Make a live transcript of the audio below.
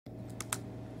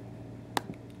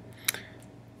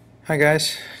Hi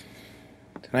guys.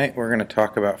 Tonight we're going to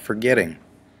talk about forgetting.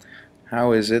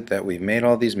 How is it that we've made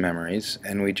all these memories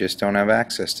and we just don't have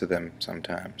access to them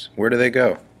sometimes? Where do they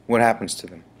go? What happens to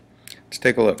them? Let's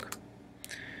take a look.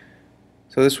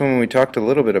 So this one we talked a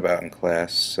little bit about in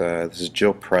class. This is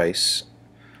Jill Price.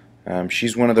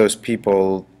 She's one of those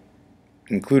people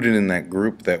included in that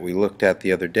group that we looked at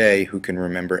the other day who can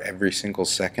remember every single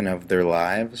second of their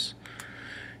lives.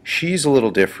 She's a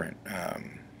little different.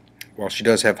 While she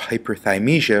does have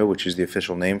hyperthymesia, which is the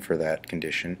official name for that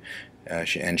condition,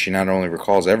 she not only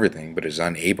recalls everything, but is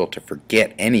unable to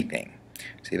forget anything.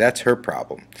 See, that's her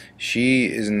problem. She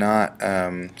is not.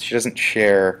 She doesn't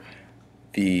share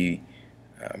the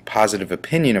positive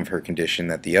opinion of her condition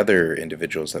that the other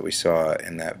individuals that we saw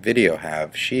in that video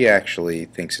have. She actually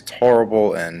thinks it's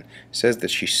horrible and says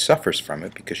that she suffers from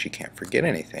it because she can't forget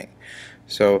anything.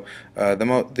 So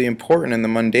the important and the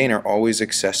mundane are always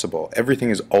accessible. Everything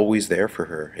is always there for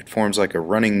her. It forms like a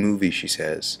running movie, she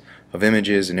says, of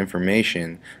images and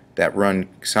information that run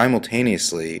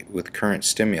simultaneously with current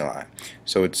stimuli.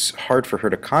 So it's hard for her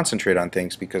to concentrate on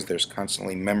things because there's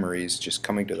constantly memories just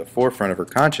coming to the forefront of her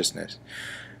consciousness.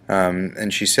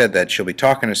 And she said that she'll be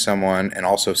talking to someone and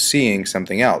also seeing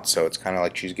something else, so it's kind of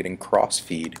like she's getting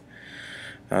cross-feed.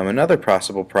 Another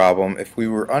possible problem, if we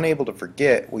were unable to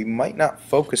forget, we might not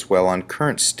focus well on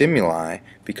current stimuli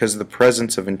because of the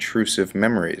presence of intrusive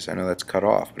memories. I know that's cut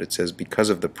off, but it says because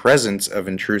of the presence of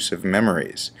intrusive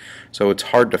memories. So it's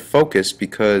hard to focus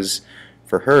because,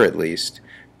 for her at least,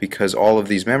 because all of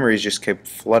these memories just keep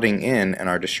flooding in and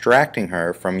are distracting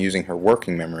her from using her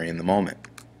working memory in the moment.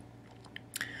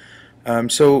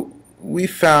 So we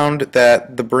found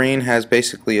that the brain has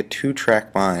basically a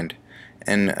two-track mind.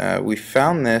 And we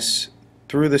found this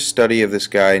through the study of this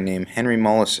guy named Henry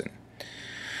Molaison.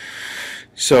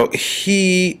 So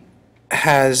he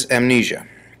has amnesia,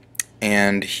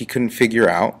 and he couldn't figure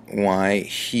out why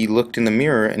he looked in the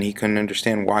mirror and he couldn't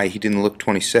understand why he didn't look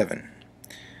 27.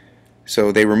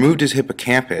 So they removed his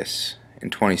hippocampus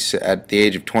at the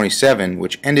age of 27,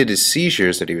 which ended his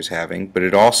seizures that he was having, but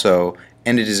it also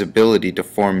ended his ability to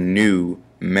form new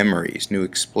memories, new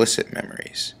explicit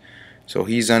memories. So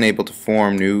he's unable to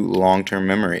form new long-term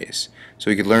memories. So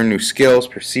he could learn new skills,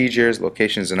 procedures,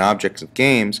 locations, and objects of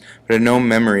games, but had no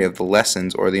memory of the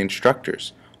lessons or the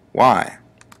instructors. Why?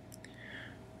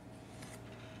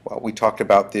 Well, we talked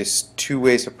about this two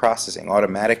ways of processing,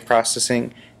 automatic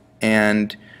processing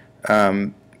and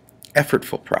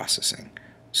effortful processing.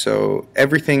 So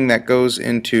everything that goes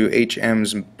into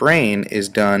HM's brain is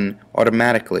done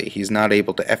automatically. He's not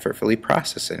able to effortfully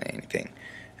process anything.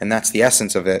 And that's the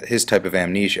essence of his type of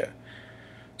amnesia.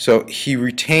 So he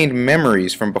retained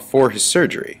memories from before his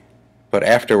surgery, but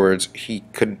afterwards he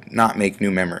could not make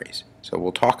new memories. So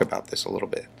we'll talk about this a little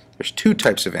bit. There's two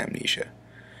types of amnesia.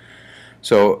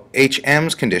 So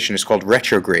HM's condition is called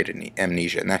retrograde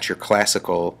amnesia, and that's your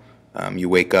classical, you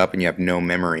wake up and you have no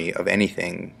memory of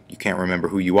anything. You can't remember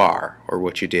who you are or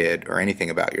what you did or anything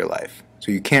about your life.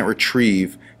 So you can't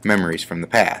retrieve memories from the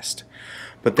past.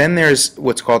 But then there's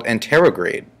what's called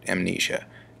anterograde amnesia,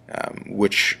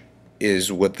 which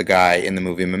is what the guy in the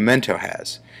movie Memento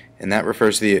has. And that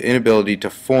refers to the inability to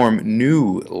form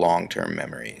new long-term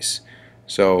memories.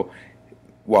 So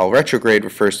while retrograde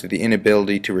refers to the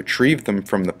inability to retrieve them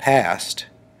from the past,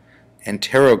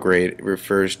 anterograde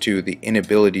refers to the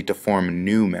inability to form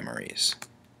new memories.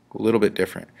 A little bit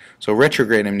different. So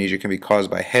retrograde amnesia can be caused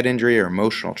by head injury or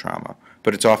emotional trauma,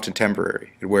 but it's often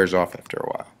temporary. It wears off after a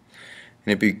while.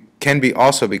 And it can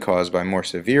also be caused by more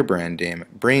severe brain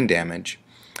damage,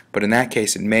 but in that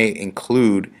case it may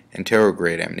include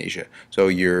anterograde amnesia. So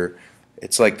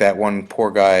it's like that one poor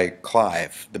guy,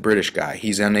 Clive, the British guy.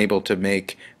 He's unable to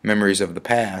make memories of the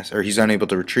past, or he's unable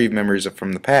to retrieve memories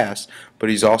from the past,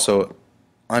 but he's also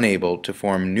unable to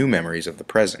form new memories of the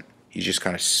present. He's just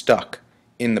kind of stuck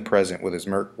in the present with his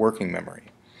working memory.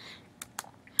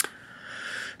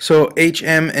 So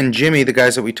HM and Jimmy, the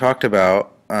guys that we talked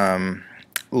about,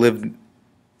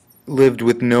 lived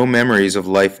with no memories of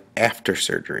life after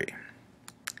surgery.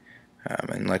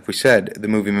 And like we said, the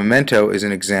movie Memento is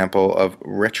an example of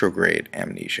retrograde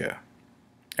amnesia.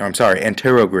 Or I'm sorry,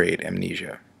 anterograde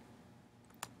amnesia.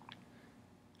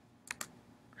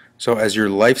 So as your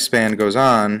lifespan goes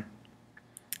on,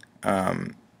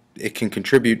 it can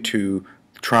contribute to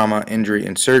trauma, injury,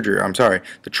 and surgery. I'm sorry,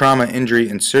 the trauma, injury,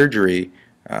 and surgery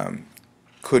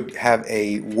could have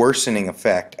a worsening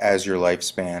effect as your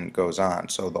lifespan goes on.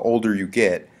 So the older you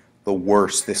get, the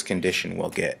worse this condition will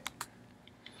get.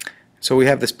 So we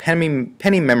have this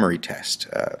penny memory test.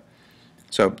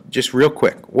 So just real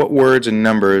quick, what words and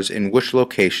numbers in which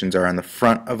locations are on the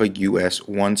front of a US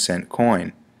 1-cent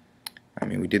coin? I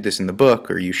mean, we did this in the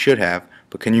book, or you should have,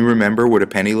 but can you remember what a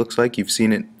penny looks like? You've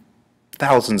seen it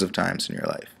thousands of times in your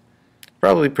life.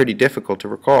 Probably pretty difficult to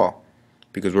recall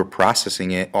because we're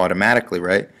processing it automatically,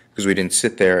 right? Because we didn't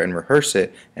sit there and rehearse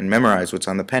it and memorize what's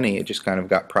on the penny. It just kind of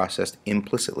got processed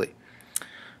implicitly.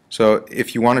 So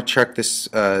if you want to check this,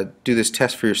 do this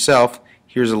test for yourself,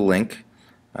 here's a link.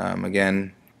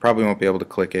 Again, probably won't be able to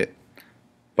click it,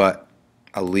 but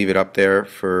I'll leave it up there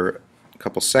for a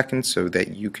couple seconds so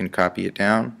that you can copy it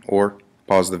down, or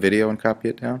pause the video and copy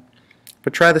it down.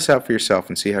 But try this out for yourself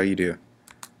and see how you do.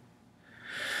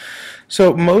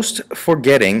 So most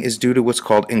forgetting is due to what's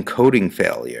called encoding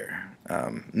failure.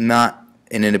 Not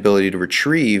an inability to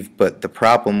retrieve, but the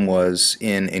problem was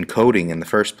in encoding in the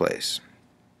first place.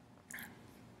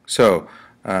 So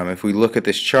if we look at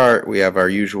this chart, we have our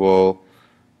usual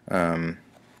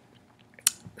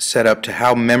setup to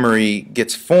how memory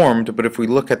gets formed, but if we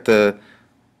look at the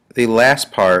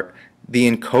last part,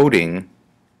 the encoding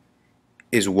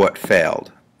is what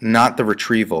failed. Not the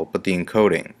retrieval, but the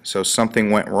encoding. So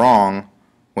something went wrong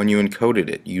when you encoded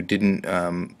it. You didn't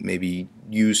maybe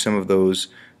use some of those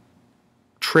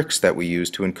tricks that we use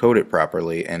to encode it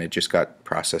properly, and it just got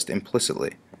processed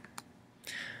implicitly.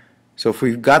 So if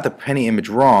we've got the penny image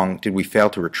wrong, did we fail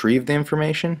to retrieve the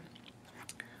information?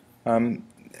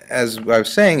 As I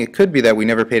was saying, it could be that we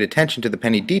never paid attention to the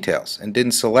penny details and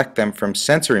didn't select them from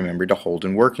sensory memory to hold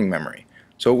in working memory.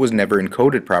 So it was never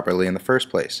encoded properly in the first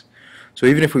place. So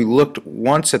even if we looked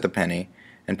once at the penny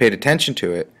and paid attention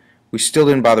to it, we still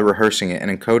didn't bother rehearsing it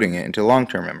and encoding it into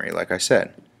long-term memory, like I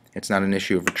said. It's not an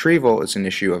issue of retrieval, it's an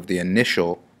issue of the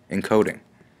initial encoding.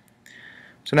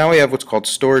 So now we have what's called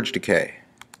storage decay.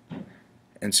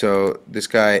 And so this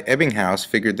guy Ebbinghaus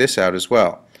figured this out as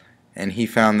well. And he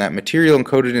found that material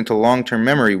encoded into long-term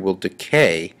memory will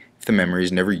decay if the memory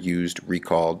is never used,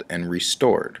 recalled, and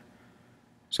restored.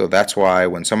 So that's why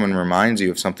when someone reminds you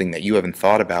of something that you haven't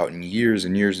thought about in years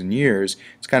and years and years,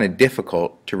 it's kind of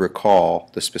difficult to recall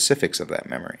the specifics of that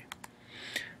memory.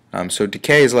 So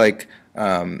decay is like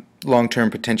long-term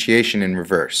potentiation in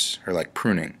reverse, or like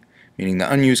pruning, meaning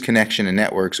the unused connection and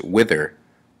networks wither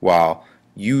while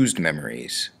well-used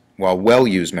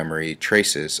memory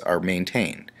traces are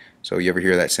maintained. So you ever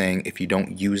hear that saying, if you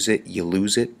don't use it, you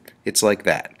lose it? It's like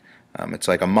that. It's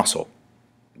like a muscle.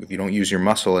 If you don't use your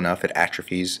muscle enough, it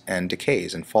atrophies and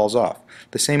decays and falls off.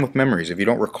 The same with memories. If you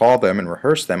don't recall them and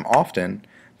rehearse them often,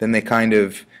 then they kind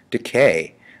of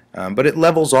decay. But it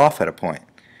levels off at a point.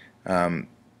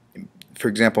 For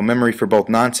example, memory for both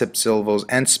non-SIP syllables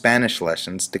and Spanish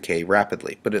lessons decay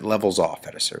rapidly, but it levels off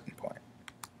at a certain point.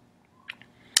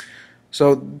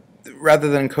 So rather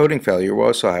than encoding failure, we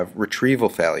also have retrieval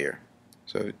failure.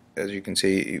 So as you can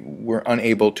see, we're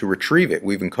unable to retrieve it.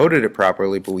 We've encoded it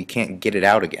properly, but we can't get it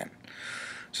out again.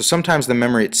 So sometimes the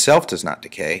memory itself does not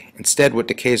decay. Instead, what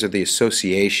decays are the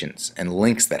associations and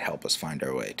links that help us find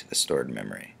our way to the stored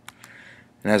memory.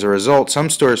 And as a result, some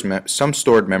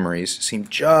stored memories seem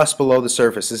just below the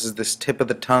surface. This is this tip of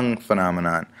the tongue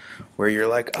phenomenon, where you're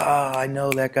like, ah, I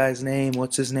know that guy's name.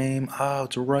 What's his name? Oh,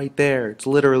 it's right there. It's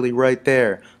literally right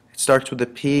there. It starts with a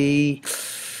P.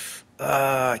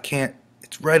 I can't.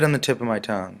 It's right on the tip of my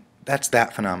tongue. That's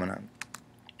that phenomenon.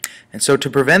 And so to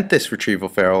prevent this retrieval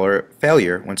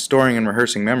failure when storing and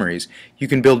rehearsing memories, you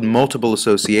can build multiple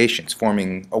associations,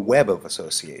 forming a web of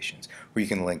associations, where you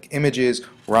can link images,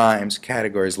 rhymes,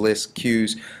 categories, lists,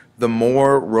 cues. The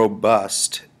more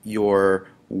robust your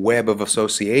web of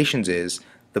associations is,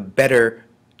 the better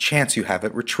chance you have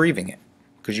at retrieving it,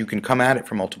 because you can come at it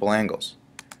from multiple angles.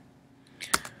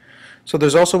 So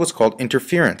there's also what's called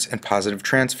interference and positive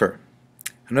transfer.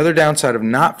 Another downside of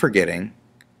not forgetting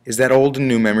is that old and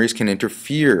new memories can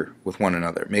interfere with one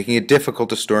another, making it difficult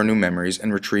to store new memories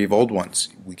and retrieve old ones.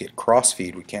 We get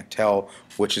crossfeed. We can't tell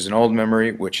which is an old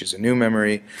memory, which is a new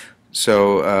memory.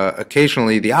 So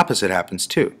occasionally the opposite happens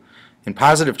too. In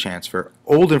positive transfer,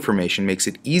 old information makes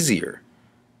it easier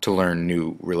to learn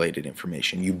new related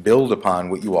information. You build upon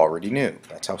what you already knew.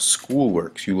 That's how school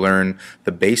works. You learn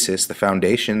the basis, the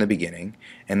foundation in the beginning,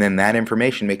 and then that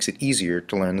information makes it easier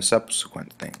to learn the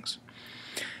subsequent things.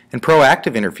 And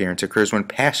proactive interference occurs when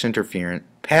past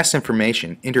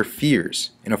information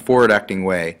interferes in a forward-acting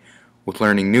way with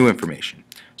learning new information.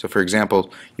 So for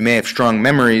example, you may have strong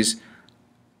memories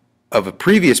of a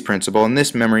previous principle, and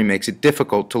this memory makes it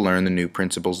difficult to learn the new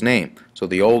principle's name. So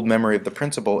the old memory of the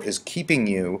principle is keeping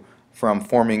you from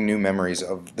forming new memories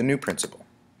of the new principle.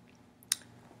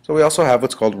 So we also have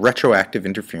what's called retroactive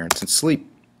interference in sleep.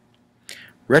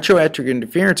 Retroactive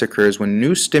interference occurs when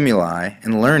new stimuli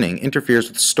and learning interferes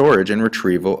with storage and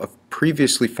retrieval of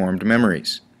previously formed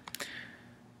memories.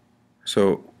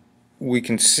 So we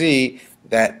can see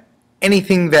that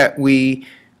anything that we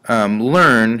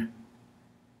learn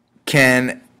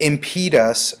can impede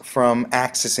us from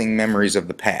accessing memories of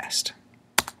the past.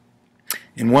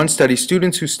 In one study,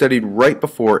 students who studied right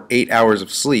before 8 hours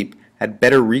of sleep had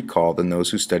better recall than those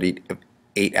who studied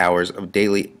 8 hours of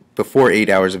before 8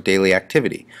 hours of daily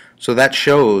activity. So that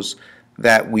shows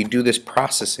that we do this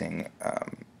processing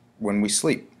when we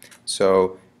sleep.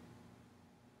 So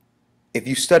if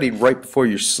you studied right before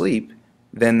your sleep,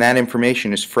 then that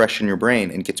information is fresh in your brain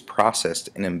and gets processed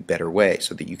in a better way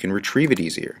so that you can retrieve it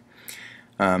easier.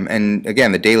 And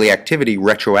again, the daily activity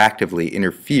retroactively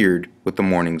interfered with the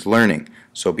morning's learning.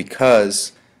 So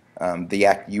because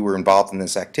you were involved in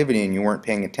this activity and you weren't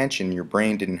paying attention, your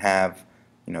brain didn't have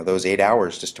those 8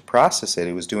 hours just to process it.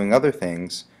 It was doing other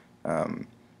things. It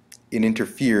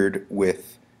interfered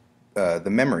with the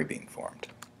memory being formed.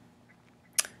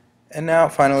 And now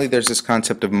finally there's this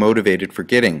concept of motivated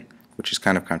forgetting, which is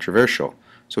kind of controversial.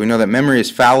 So we know that memory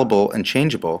is fallible and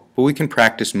changeable, but we can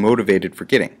practice motivated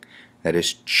forgetting. That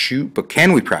is, but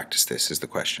can we practice this is the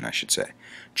question, I should say.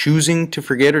 Choosing to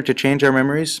forget or to change our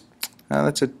memories?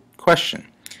 That's a question.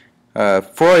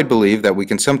 Freud believed that we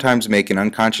can sometimes make an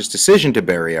unconscious decision to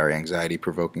bury our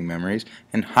anxiety-provoking memories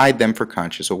and hide them for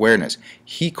conscious awareness.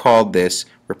 He called this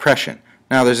repression.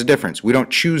 Now there's a difference. We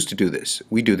don't choose to do this.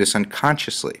 We do this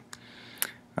unconsciously.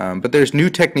 But there's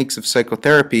new techniques of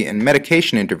psychotherapy and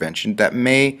medication intervention that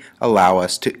may allow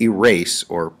us to erase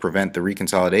or prevent the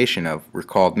reconsolidation of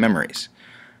recalled memories.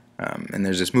 And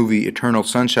there's this movie, Eternal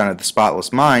Sunshine of the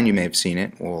Spotless Mind. You may have seen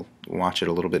it. We'll watch it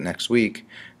a little bit next week.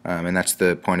 And that's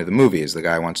the point of the movie, is the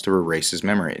guy wants to erase his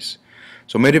memories.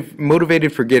 So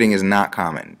motivated forgetting is not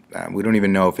common. We don't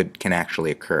even know if it can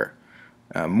actually occur.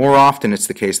 More often it's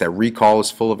the case that recall is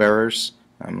full of errors,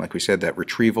 like we said, that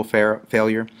retrieval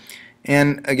failure.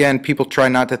 And again, people try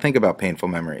not to think about painful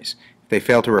memories. If they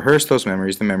fail to rehearse those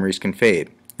memories, the memories can fade.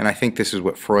 And I think this is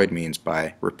what Freud means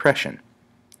by repression.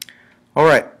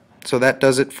 Alright, so that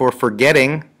does it for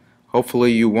forgetting.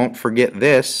 Hopefully you won't forget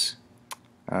this.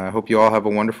 I hope you all have a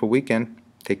wonderful weekend.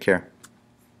 Take care.